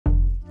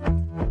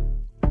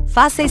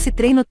Faça esse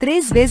treino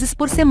 3 vezes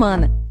por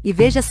semana, e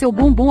veja seu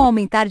bumbum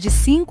aumentar de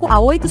 5 a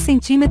 8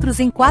 centímetros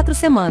em 4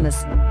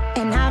 semanas.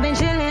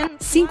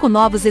 5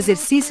 novos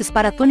exercícios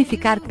para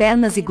tonificar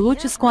pernas e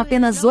glúteos com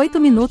apenas 8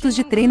 minutos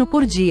de treino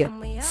por dia.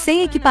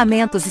 Sem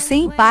equipamentos e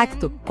sem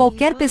impacto,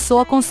 qualquer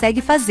pessoa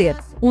consegue fazer.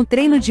 Um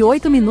treino de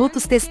 8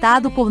 minutos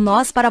testado por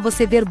nós para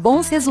você ver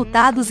bons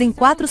resultados em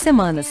 4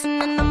 semanas.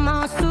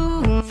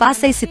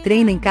 Faça esse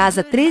treino em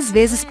casa 3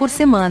 vezes por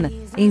semana,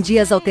 em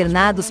dias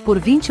alternados por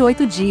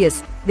 28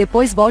 dias.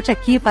 Depois volte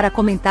aqui para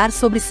comentar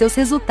sobre seus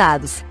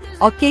resultados,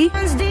 ok?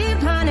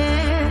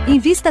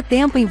 Invista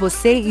tempo em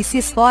você e se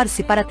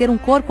esforce para ter um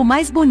corpo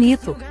mais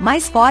bonito,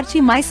 mais forte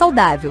e mais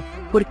saudável,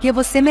 porque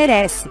você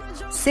merece.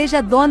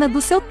 Seja dona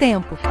do seu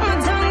tempo.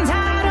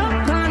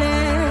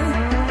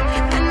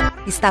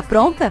 Está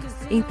pronta?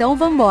 Então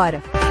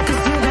vambora!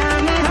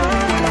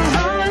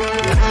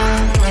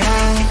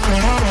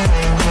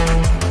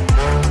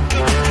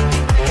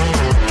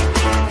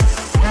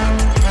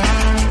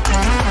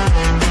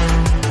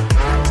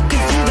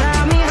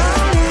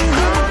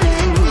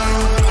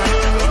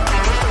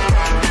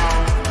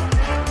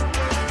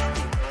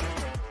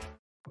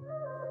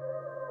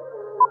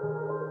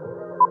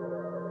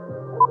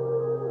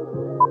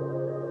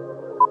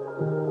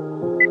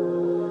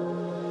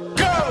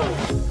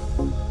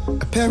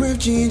 Pair of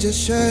jeans, a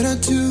shirt or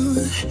two.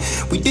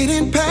 We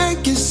didn't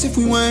pack as if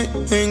we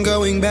weren't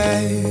going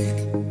back.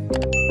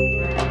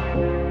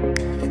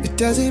 It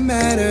doesn't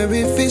matter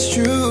if it's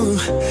true.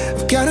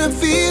 I've got a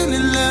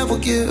feeling love will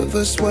give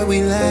us what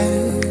we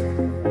lack.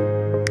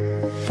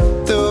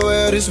 The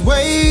world is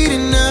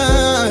waiting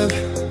up.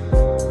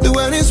 The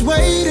world is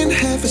waiting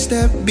half a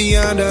step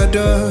beyond our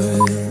door.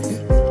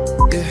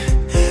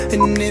 Yeah.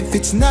 And if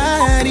it's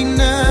not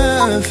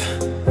enough,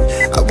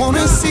 I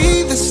wanna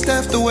see the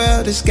stuff the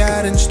world has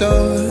got in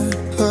store.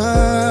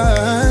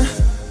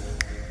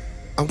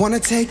 I wanna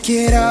take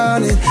it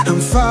all in,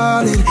 I'm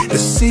falling. The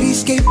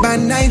cityscape by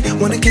night,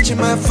 wanna catch in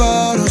my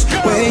photos.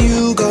 Where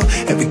you go,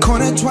 every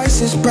corner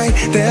twice as bright.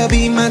 They'll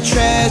be my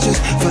treasures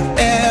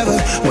forever.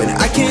 When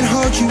I can't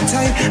hold you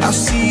tight, I'll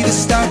see the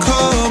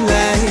Stockholm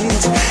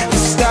lights. The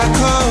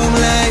Stockholm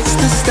lights,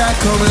 the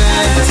Stockholm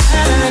lights.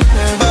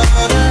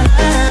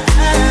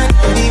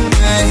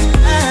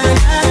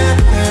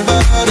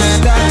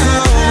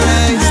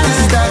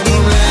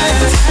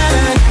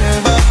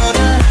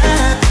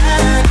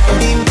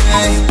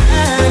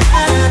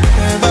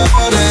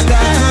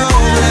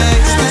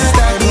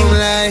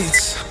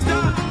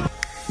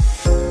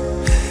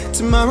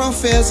 Tomorrow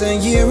feels a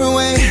year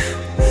away,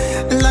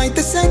 like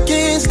the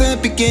seconds, the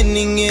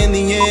beginning and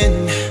the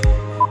end.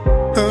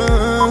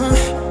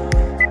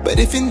 But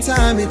if in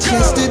time it's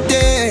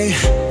yesterday,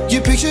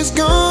 your picture's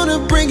gonna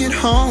bring it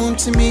home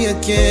to me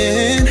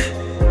again.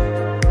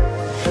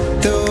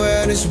 The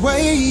world is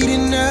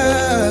waiting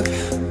up.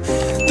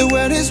 The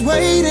world is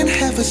waiting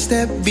half a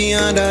step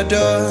beyond our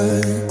door.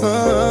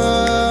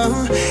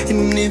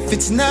 And if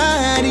it's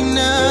not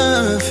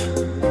enough,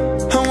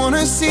 I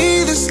wanna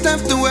see the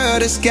stuff the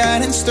world has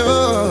got in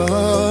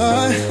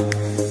store.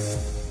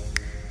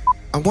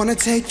 I wanna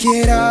take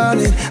it all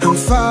in, I'm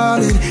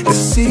falling. The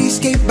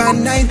cityscape by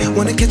night,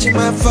 wanna catch in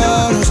my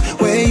photos.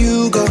 Where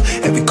you go,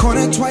 every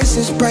corner twice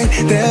as bright.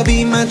 They'll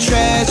be my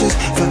treasures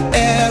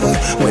forever.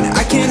 When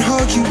I can't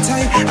hold you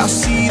tight, I'll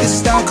see the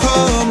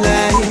Stockholm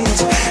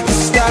lights. The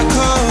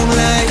Stockholm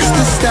lights,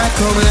 the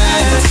Stockholm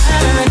lights.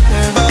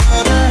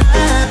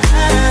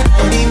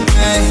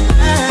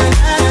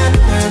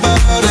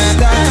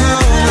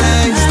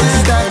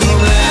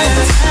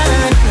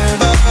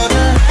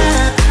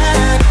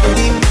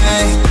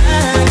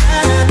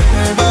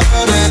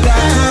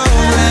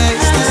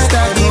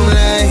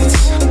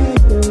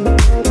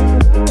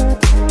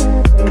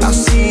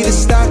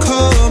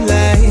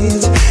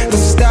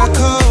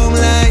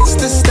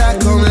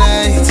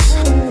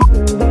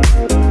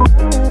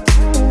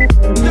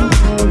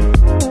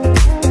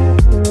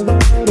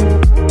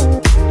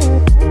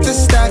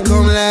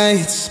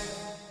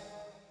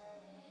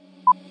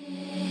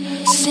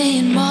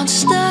 Seeing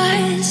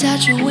monsters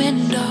out your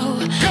window.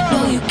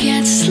 No, you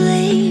can't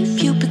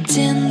sleep, you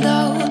pretend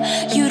though.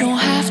 You don't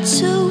have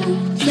to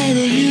play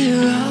the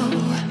hero,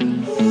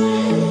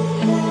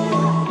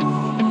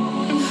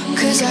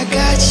 'cause I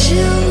got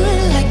you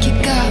like you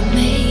got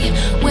me.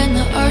 When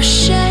the earth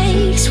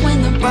shakes,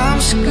 when the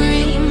bombs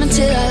scream,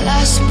 until our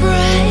last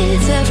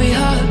breath, every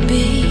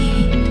heartbeat.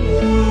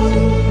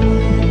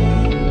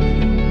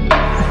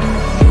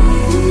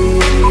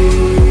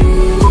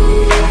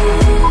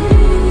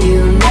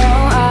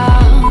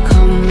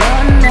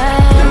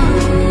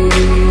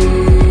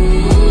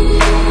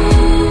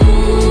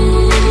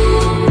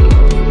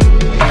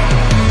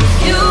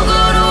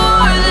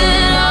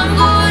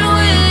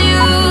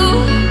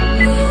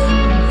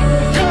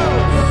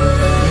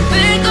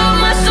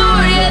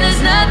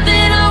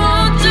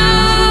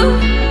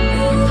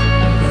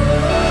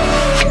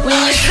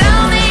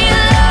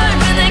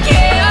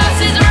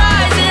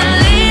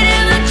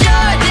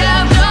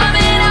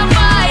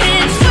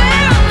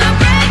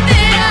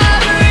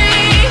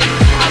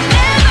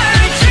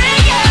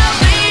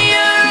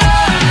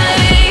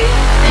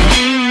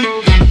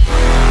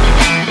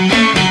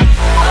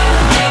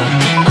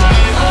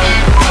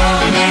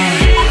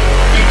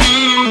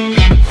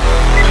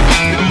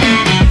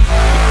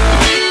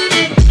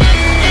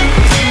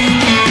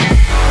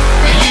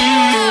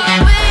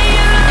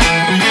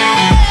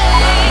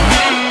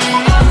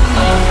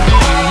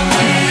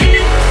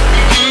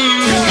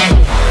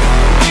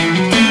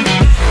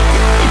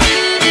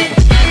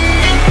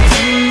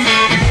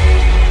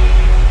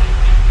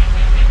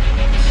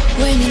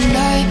 When your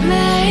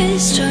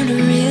nightmares turn to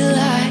real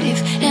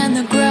life and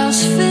the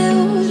ground's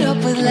filled up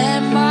with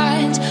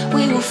landmines,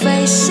 we will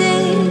face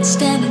it,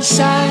 standing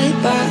side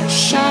by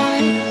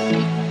side.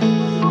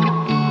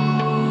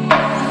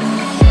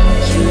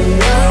 You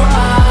know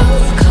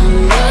I'll come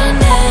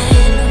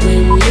running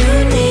when you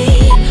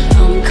need.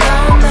 I'm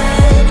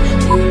coming.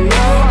 You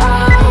know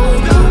I'll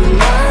come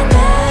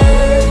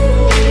running.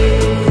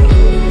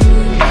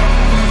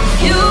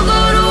 You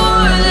go to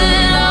war,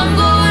 then I'm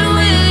going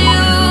with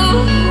you.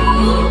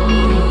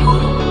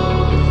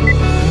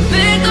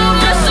 Pick up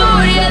my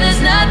sword, yeah,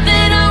 there's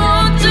nothing I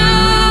won't do.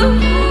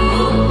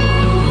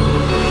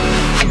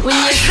 When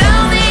you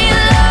sound the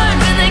alarm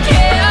and the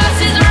chaos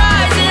is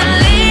rising,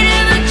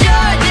 leading the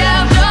charge,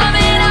 yeah, I'm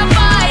coming, I'm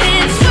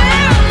fighting.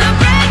 Swear on the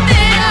breath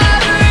that I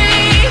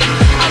breathe,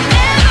 I'll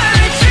never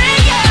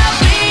retreat, yeah, I'll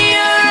be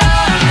your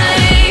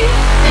army.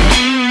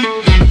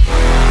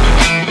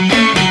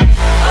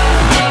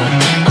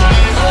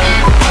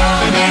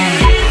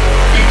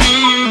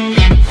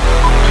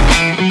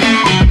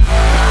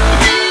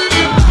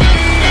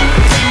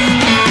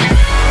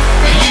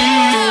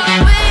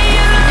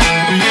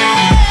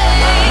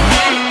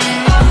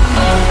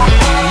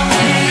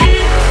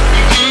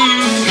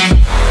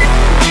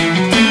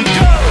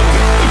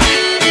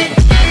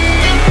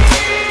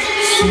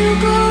 If you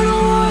go to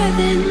war,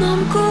 then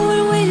I'm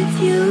going with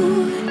you.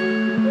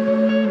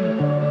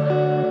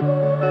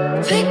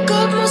 Pick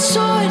up my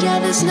sword, yeah,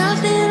 there's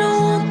nothing I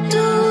won't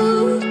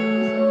do.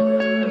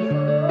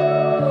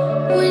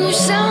 When you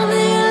sound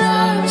the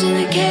alarms and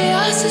the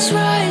chaos is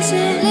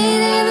rising,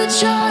 leading the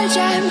charge,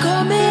 I'm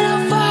coming,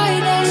 I'm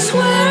fighting.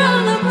 Swear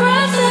on the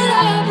breath that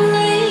I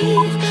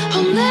breathe,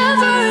 I'll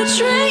never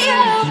retreat,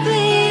 yeah, I'll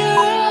be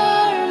your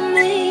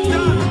army.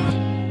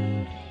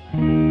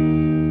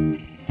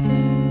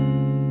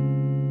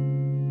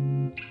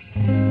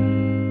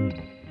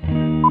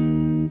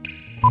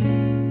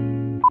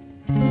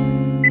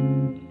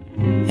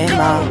 Hey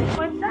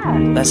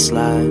mom, let's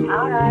slide.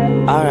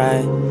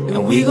 Alright,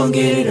 and we gon'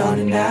 get it on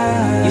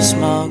tonight. You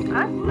smoke,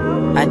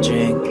 I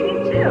drink,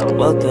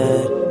 well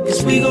good,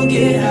 cause we gon'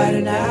 get high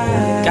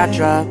tonight. Got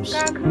drops,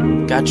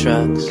 got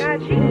trucks,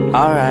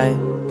 alright,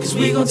 cause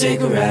we gon' take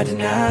a ride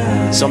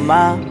tonight. So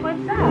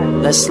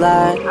mom, let's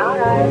slide.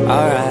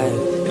 Alright,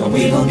 and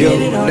we gon'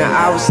 get it on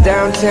Now I was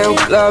downtown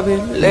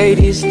clubbing,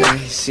 ladies night.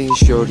 Seen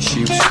shorty,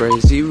 she was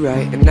crazy,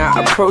 right? And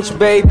I approached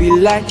baby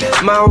like,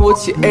 Mom,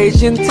 what's your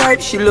Asian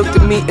type? She looked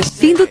at me and said,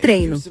 Fim do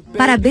treino.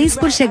 Parabéns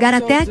por chegar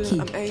até aqui.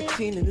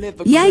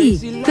 E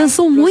aí,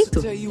 cansou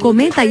muito?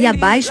 Comenta aí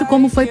abaixo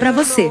como foi pra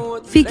você.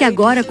 Fique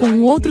agora com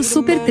um outro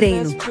super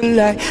treino.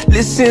 like,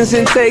 listens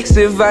and takes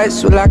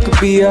advice. Well, I could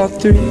be all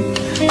three.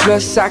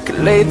 Plus I could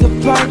lay the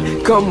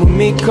pipe. Come with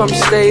me, come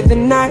stay the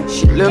night.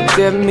 She looked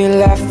at me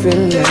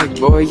laughing like,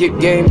 boy, your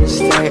game is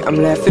tight. I'm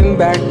laughing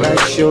back like,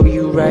 show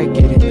you right,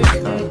 get in the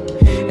car.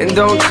 And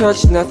don't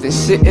touch nothing,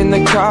 sit in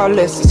the car,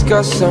 let's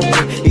discuss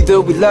something.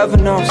 Either we love or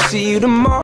not, see you tomorrow.